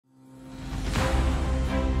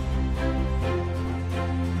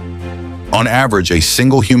On average, a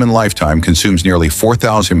single human lifetime consumes nearly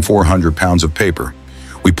 4,400 pounds of paper.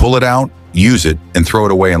 We pull it out, use it, and throw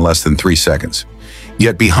it away in less than 3 seconds.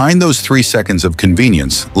 Yet behind those 3 seconds of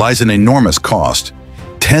convenience lies an enormous cost.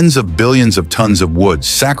 Tens of billions of tons of wood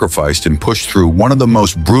sacrificed and pushed through one of the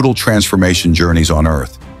most brutal transformation journeys on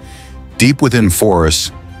Earth. Deep within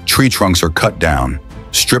forests, tree trunks are cut down,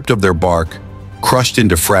 stripped of their bark, crushed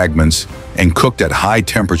into fragments, and cooked at high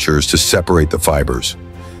temperatures to separate the fibers.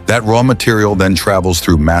 That raw material then travels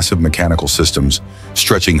through massive mechanical systems,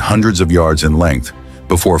 stretching hundreds of yards in length,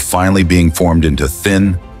 before finally being formed into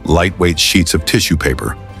thin, lightweight sheets of tissue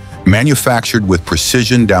paper, manufactured with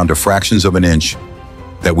precision down to fractions of an inch,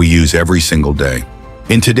 that we use every single day.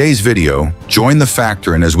 In today's video, join the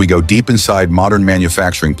Factoran as we go deep inside modern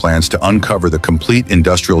manufacturing plants to uncover the complete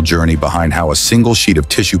industrial journey behind how a single sheet of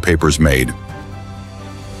tissue paper is made.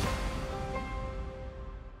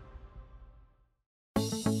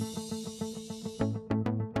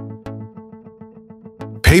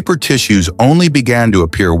 Paper tissues only began to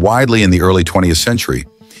appear widely in the early 20th century,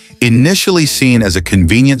 initially seen as a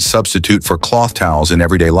convenient substitute for cloth towels in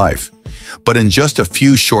everyday life. But in just a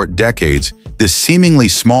few short decades, this seemingly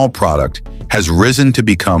small product has risen to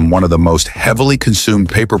become one of the most heavily consumed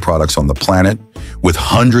paper products on the planet, with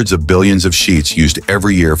hundreds of billions of sheets used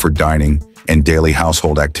every year for dining and daily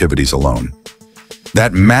household activities alone.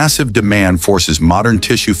 That massive demand forces modern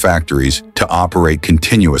tissue factories to operate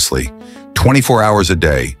continuously, 24 hours a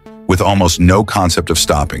day, with almost no concept of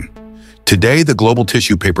stopping. Today, the global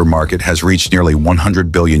tissue paper market has reached nearly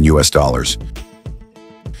 $100 billion,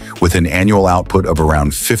 with an annual output of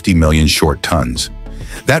around 50 million short tons.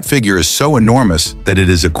 That figure is so enormous that it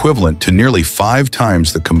is equivalent to nearly 5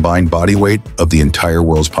 times the combined body weight of the entire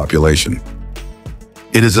world's population.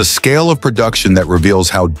 It is a scale of production that reveals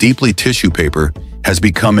how deeply tissue paper has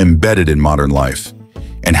become embedded in modern life,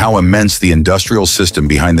 and how immense the industrial system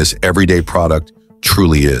behind this everyday product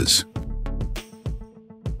truly is.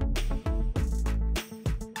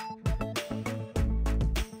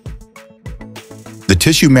 The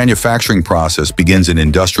tissue manufacturing process begins in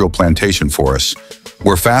industrial plantation forests,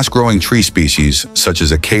 where fast-growing tree species such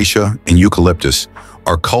as acacia and eucalyptus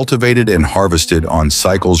are cultivated and harvested on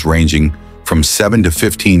cycles ranging from 7 to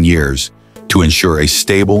 15 years to ensure a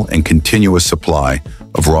stable and continuous supply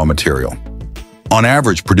of raw material. On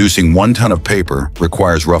average, producing 1 ton of paper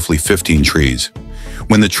requires roughly 15 trees.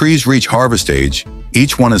 When the trees reach harvest age,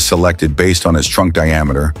 each one is selected based on its trunk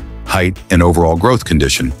diameter, height, and overall growth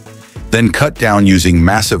condition, then cut down using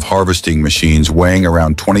massive harvesting machines weighing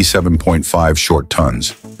around 27.5 short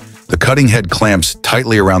tons. The cutting head clamps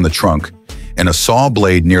tightly around the trunk, and a saw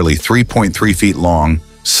blade nearly 3.3 feet long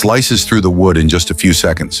slices through the wood in just a few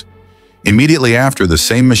seconds. Immediately after, the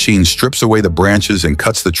same machine strips away the branches and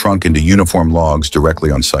cuts the trunk into uniform logs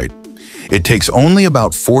directly on site. It takes only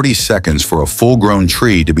about 40 seconds for a full-grown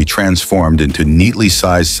tree to be transformed into neatly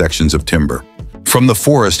sized sections of timber. From the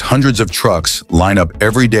forest, hundreds of trucks line up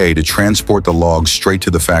every day to transport the logs straight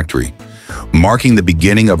to the factory, marking the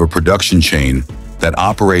beginning of a production chain that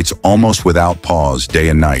operates almost without pause day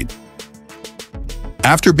and night.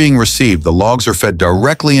 After being received, the logs are fed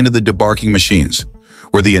directly into the debarking machines,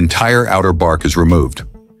 where the entire outer bark is removed.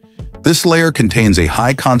 This layer contains a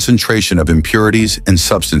high concentration of impurities and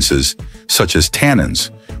substances, such as tannins,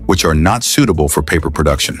 which are not suitable for paper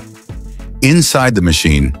production. Inside the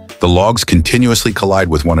machine, the logs continuously collide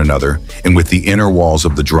with one another and with the inner walls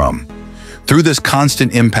of the drum. Through this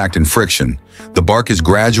constant impact and friction, the bark is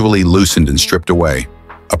gradually loosened and stripped away,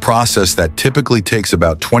 a process that typically takes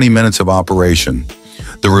about 20 minutes of operation.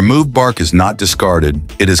 The removed bark is not discarded,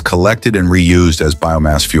 it is collected and reused as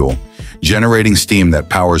biomass fuel, generating steam that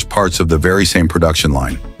powers parts of the very same production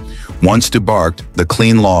line. Once debarked, the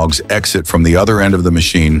clean logs exit from the other end of the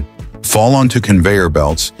machine, fall onto conveyor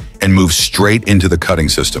belts, and move straight into the cutting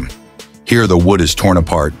system. Here, the wood is torn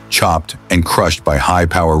apart, chopped, and crushed by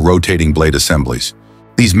high-power rotating blade assemblies.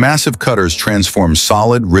 These massive cutters transform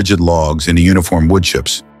solid, rigid logs into uniform wood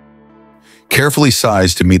chips, carefully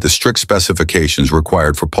sized to meet the strict specifications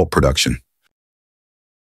required for pulp production.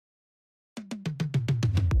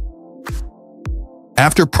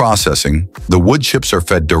 After processing, the wood chips are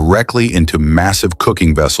fed directly into massive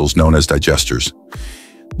cooking vessels known as digesters.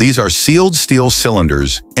 These are sealed steel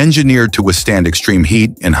cylinders engineered to withstand extreme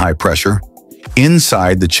heat and high pressure.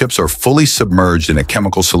 Inside, the chips are fully submerged in a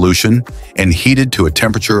chemical solution and heated to a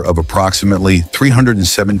temperature of approximately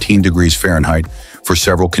 317 degrees Fahrenheit for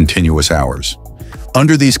several continuous hours.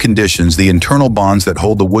 Under these conditions, the internal bonds that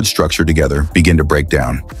hold the wood structure together begin to break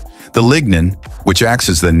down. The lignin, which acts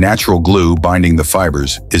as the natural glue binding the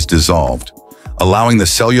fibers, is dissolved, allowing the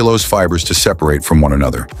cellulose fibers to separate from one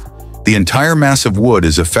another. The entire mass of wood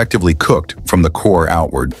is effectively cooked from the core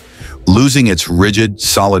outward, losing its rigid,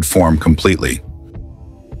 solid form completely.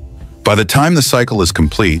 By the time the cycle is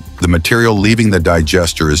complete, the material leaving the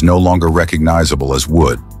digester is no longer recognizable as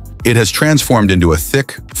wood. It has transformed into a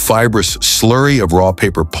thick, fibrous slurry of raw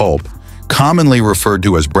paper pulp, commonly referred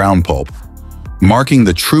to as brown pulp, marking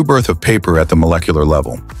the true birth of paper at the molecular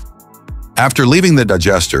level. After leaving the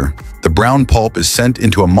digester, the brown pulp is sent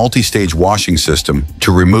into a multi-stage washing system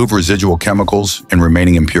to remove residual chemicals and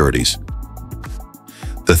remaining impurities.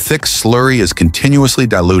 The thick slurry is continuously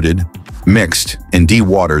diluted, mixed, and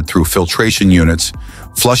dewatered through filtration units,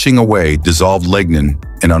 flushing away dissolved lignin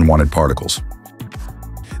and unwanted particles.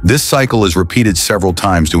 This cycle is repeated several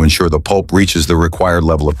times to ensure the pulp reaches the required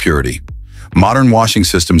level of purity. Modern washing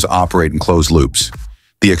systems operate in closed loops.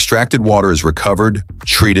 The extracted water is recovered,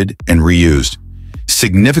 treated, and reused,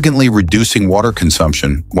 significantly reducing water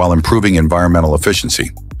consumption while improving environmental efficiency.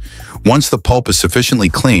 Once the pulp is sufficiently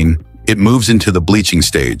clean, it moves into the bleaching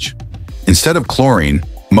stage. Instead of chlorine,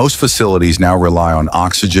 most facilities now rely on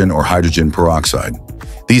oxygen or hydrogen peroxide.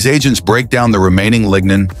 These agents break down the remaining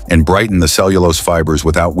lignin and brighten the cellulose fibers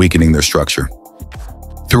without weakening their structure.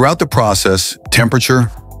 Throughout the process, temperature,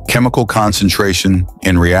 chemical concentration,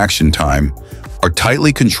 and reaction time are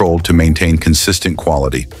tightly controlled to maintain consistent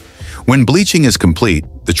quality. When bleaching is complete,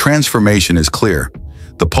 the transformation is clear.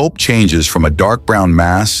 The pulp changes from a dark brown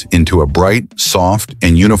mass into a bright, soft,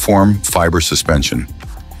 and uniform fiber suspension.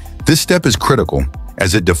 This step is critical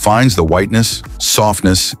as it defines the whiteness,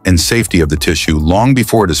 softness, and safety of the tissue long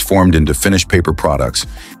before it is formed into finished paper products.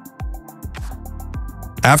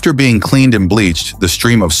 After being cleaned and bleached, the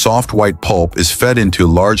stream of soft white pulp is fed into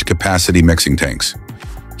large-capacity mixing tanks.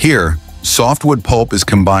 Here, softwood pulp is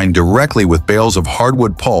combined directly with bales of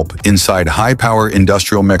hardwood pulp inside high-power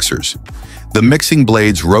industrial mixers. The mixing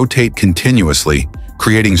blades rotate continuously,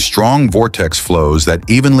 creating strong vortex flows that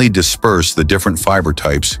evenly disperse the different fiber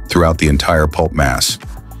types throughout the entire pulp mass.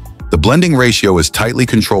 The blending ratio is tightly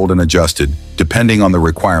controlled and adjusted, depending on the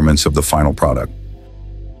requirements of the final product.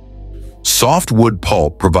 Softwood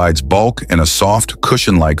pulp provides bulk and a soft,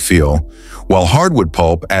 cushion-like feel, while hardwood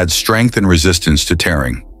pulp adds strength and resistance to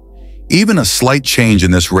tearing. Even a slight change in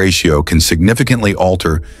this ratio can significantly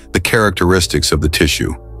alter the characteristics of the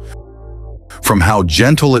tissue. From how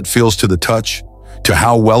gentle it feels to the touch, to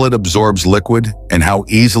how well it absorbs liquid and how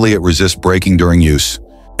easily it resists breaking during use.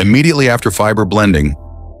 Immediately after fiber blending,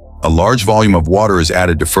 a large volume of water is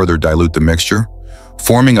added to further dilute the mixture,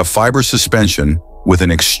 forming a fiber suspension with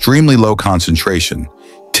an extremely low concentration,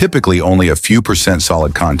 typically only a few percent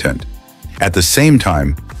solid content. At the same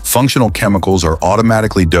time, functional chemicals are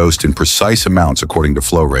automatically dosed in precise amounts according to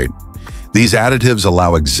flow rate. These additives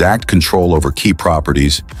allow exact control over key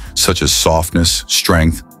properties such as softness,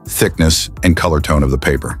 strength, thickness, and color tone of the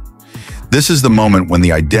paper. This is the moment when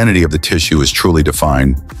the identity of the tissue is truly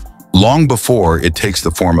defined, long before it takes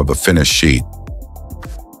the form of a finished sheet.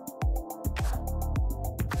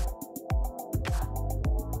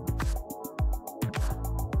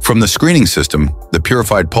 From the screening system, the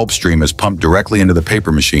purified pulp stream is pumped directly into the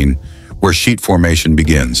paper machine, where sheet formation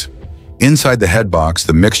begins. Inside the head box,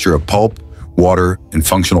 the mixture of pulp, water, and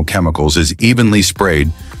functional chemicals is evenly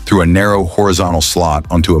sprayed through a narrow horizontal slot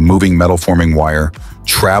onto a moving metal-forming wire,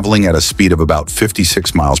 traveling at a speed of about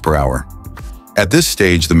 56 miles per hour. At this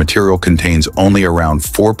stage, the material contains only around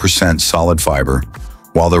 4% solid fiber,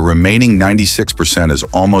 while the remaining 96% is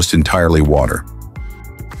almost entirely water.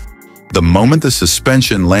 The moment the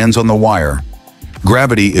suspension lands on the wire,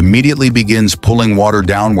 gravity immediately begins pulling water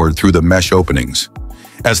downward through the mesh openings.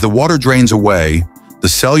 As the water drains away, the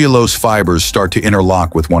cellulose fibers start to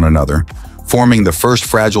interlock with one another, forming the first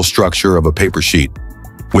fragile structure of a paper sheet.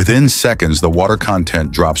 Within seconds, the water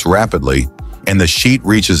content drops rapidly, and the sheet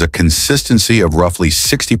reaches a consistency of roughly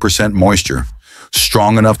 60% moisture,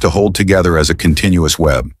 strong enough to hold together as a continuous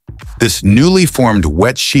web. This newly formed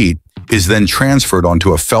wet sheet is then transferred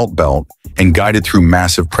onto a felt belt and guided through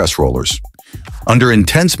massive press rollers. Under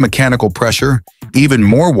intense mechanical pressure, even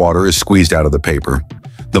more water is squeezed out of the paper.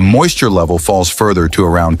 The moisture level falls further to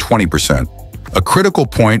around 20%, a critical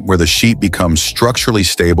point where the sheet becomes structurally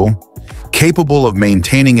stable, capable of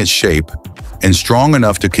maintaining its shape, and strong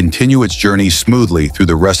enough to continue its journey smoothly through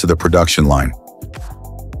the rest of the production line.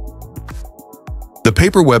 The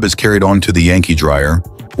paper web is carried onto the Yankee dryer,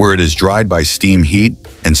 where it is dried by steam heat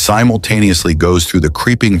and simultaneously goes through the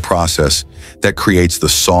creeping process that creates the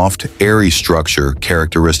soft, airy structure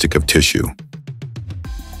characteristic of tissue.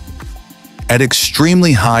 At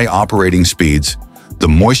extremely high operating speeds, the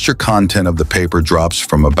moisture content of the paper drops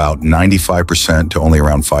from about 95% to only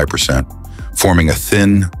around 5%, forming a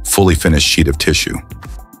thin, fully finished sheet of tissue.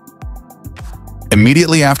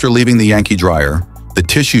 Immediately after leaving the Yankee dryer, the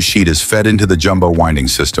tissue sheet is fed into the jumbo winding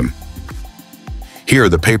system. Here,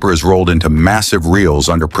 the paper is rolled into massive reels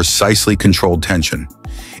under precisely controlled tension.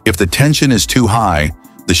 If the tension is too high,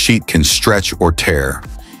 the sheet can stretch or tear.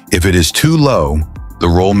 If it is too low, the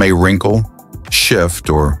roll may wrinkle, shift,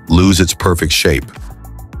 or lose its perfect shape.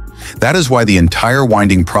 That is why the entire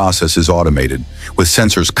winding process is automated, with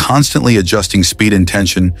sensors constantly adjusting speed and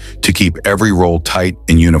tension to keep every roll tight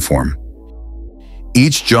and uniform.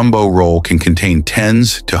 Each jumbo roll can contain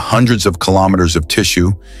tens to hundreds of kilometers of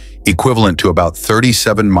tissue, equivalent to about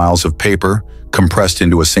 37 miles of paper compressed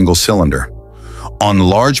into a single cylinder. On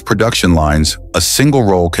large production lines, a single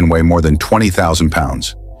roll can weigh more than 20,000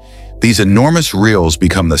 pounds. These enormous reels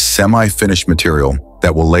become the semi-finished material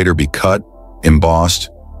that will later be cut, embossed,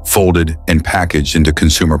 folded, and packaged into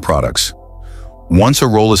consumer products. Once a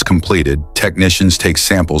roll is completed, technicians take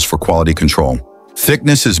samples for quality control.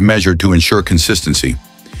 Thickness is measured to ensure consistency.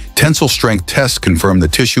 Tensile strength tests confirm the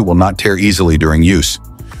tissue will not tear easily during use.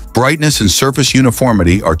 Brightness and surface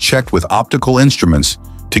uniformity are checked with optical instruments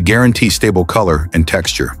to guarantee stable color and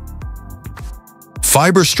texture.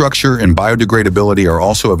 Fiber structure and biodegradability are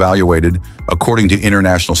also evaluated according to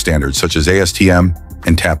international standards such as ASTM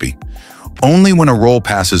and TAPI. Only when a roll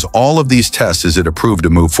passes all of these tests is it approved to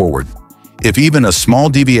move forward. If even a small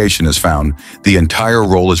deviation is found, the entire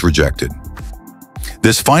roll is rejected.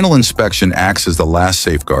 This final inspection acts as the last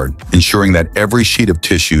safeguard, ensuring that every sheet of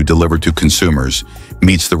tissue delivered to consumers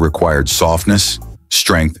meets the required softness,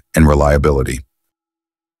 strength, and reliability.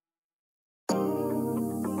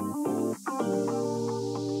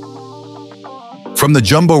 From the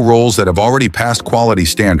jumbo rolls that have already passed quality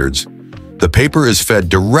standards, the paper is fed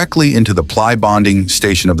directly into the ply bonding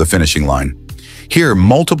station of the finishing line. Here,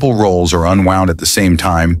 multiple rolls are unwound at the same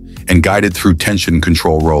time and guided through tension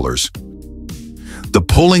control rollers. The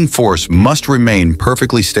pulling force must remain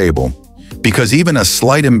perfectly stable because even a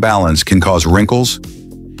slight imbalance can cause wrinkles,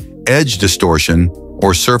 edge distortion,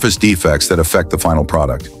 or surface defects that affect the final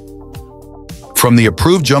product. From the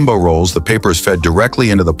approved jumbo rolls, the paper is fed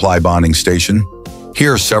directly into the ply bonding station.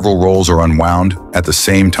 Here, several rolls are unwound at the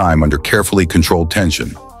same time under carefully controlled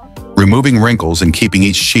tension, removing wrinkles and keeping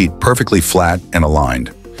each sheet perfectly flat and aligned.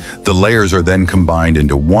 The layers are then combined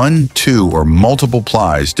into 1, 2, or multiple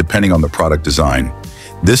plies depending on the product design.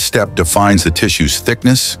 This step defines the tissue's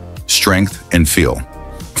thickness, strength, and feel.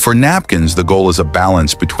 For napkins, the goal is a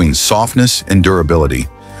balance between softness and durability,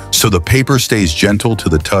 so the paper stays gentle to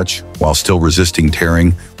the touch while still resisting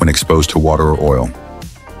tearing when exposed to water or oil.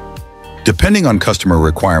 Depending on customer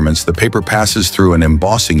requirements, the paper passes through an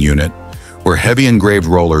embossing unit where heavy engraved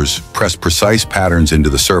rollers press precise patterns into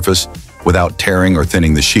the surface without tearing or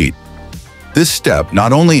thinning the sheet. This step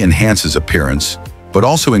not only enhances appearance, but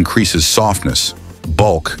also increases softness,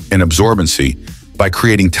 bulk, and absorbency by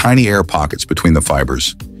creating tiny air pockets between the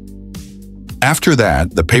fibers. After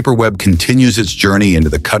that, the paper web continues its journey into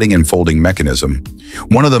the cutting and folding mechanism,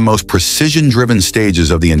 one of the most precision-driven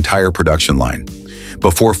stages of the entire production line.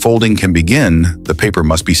 Before folding can begin, the paper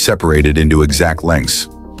must be separated into exact lengths.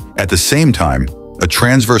 At the same time, a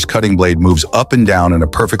transverse cutting blade moves up and down in a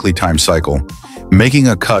perfectly timed cycle, making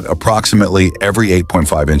a cut approximately every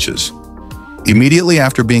 8.5 inches. Immediately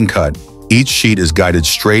after being cut, each sheet is guided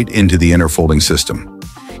straight into the inner folding system.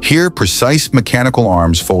 Here, precise mechanical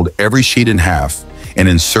arms fold every sheet in half and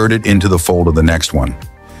insert it into the fold of the next one.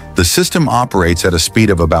 The system operates at a speed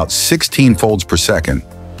of about 16 folds per second,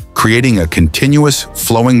 creating a continuous,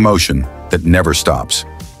 flowing motion that never stops.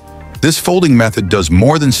 This folding method does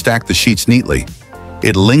more than stack the sheets neatly.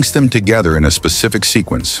 It links them together in a specific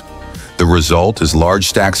sequence. The result is large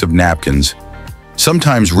stacks of napkins,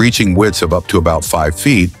 sometimes reaching widths of up to about 5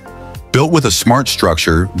 feet, built with a smart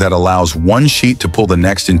structure that allows one sheet to pull the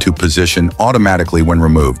next into position automatically when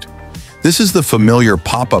removed. This is the familiar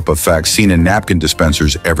pop-up effect seen in napkin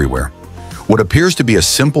dispensers everywhere. What appears to be a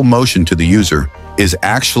simple motion to the user is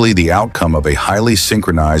actually the outcome of a highly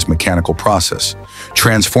synchronized mechanical process,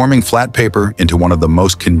 transforming flat paper into one of the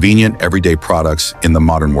most convenient everyday products in the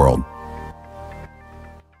modern world.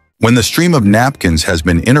 When the stream of napkins has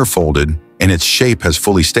been interfolded and its shape has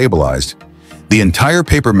fully stabilized, the entire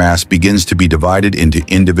paper mass begins to be divided into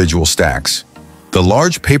individual stacks. The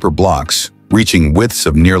large paper blocks, reaching widths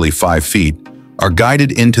of nearly 5 feet, are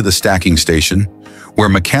guided into the stacking station, where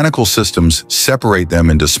mechanical systems separate them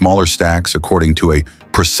into smaller stacks according to a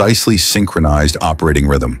precisely synchronized operating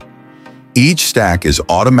rhythm. Each stack is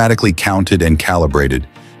automatically counted and calibrated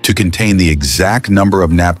to contain the exact number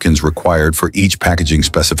of napkins required for each packaging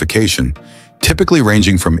specification, typically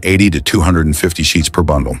ranging from 80 to 250 sheets per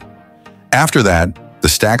bundle. After that, the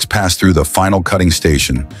stacks pass through the final cutting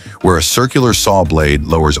station, where a circular saw blade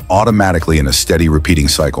lowers automatically in a steady repeating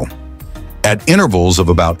cycle. At intervals of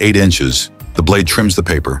about 8 inches, the blade trims the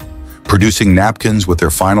paper, producing napkins with their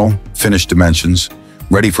final, finished dimensions,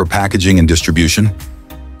 ready for packaging and distribution.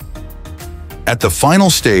 At the final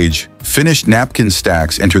stage, finished napkin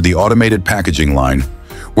stacks enter the automated packaging line,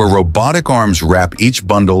 where robotic arms wrap each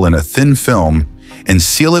bundle in a thin film and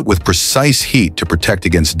seal it with precise heat to protect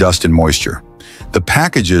against dust and moisture. The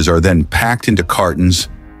packages are then packed into cartons,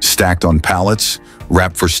 stacked on pallets,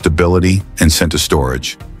 wrapped for stability, and sent to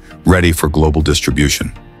storage, ready for global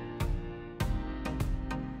distribution.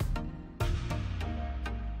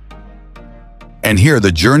 And here,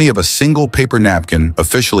 the journey of a single paper napkin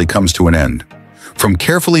officially comes to an end. From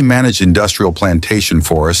carefully managed industrial plantation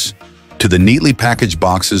forests to the neatly packaged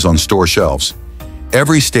boxes on store shelves,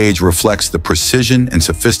 every stage reflects the precision and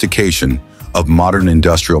sophistication of modern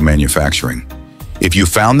industrial manufacturing. If you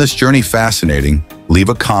found this journey fascinating, leave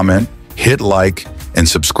a comment, hit like, and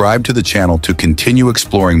subscribe to the channel to continue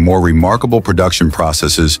exploring more remarkable production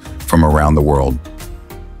processes from around the world.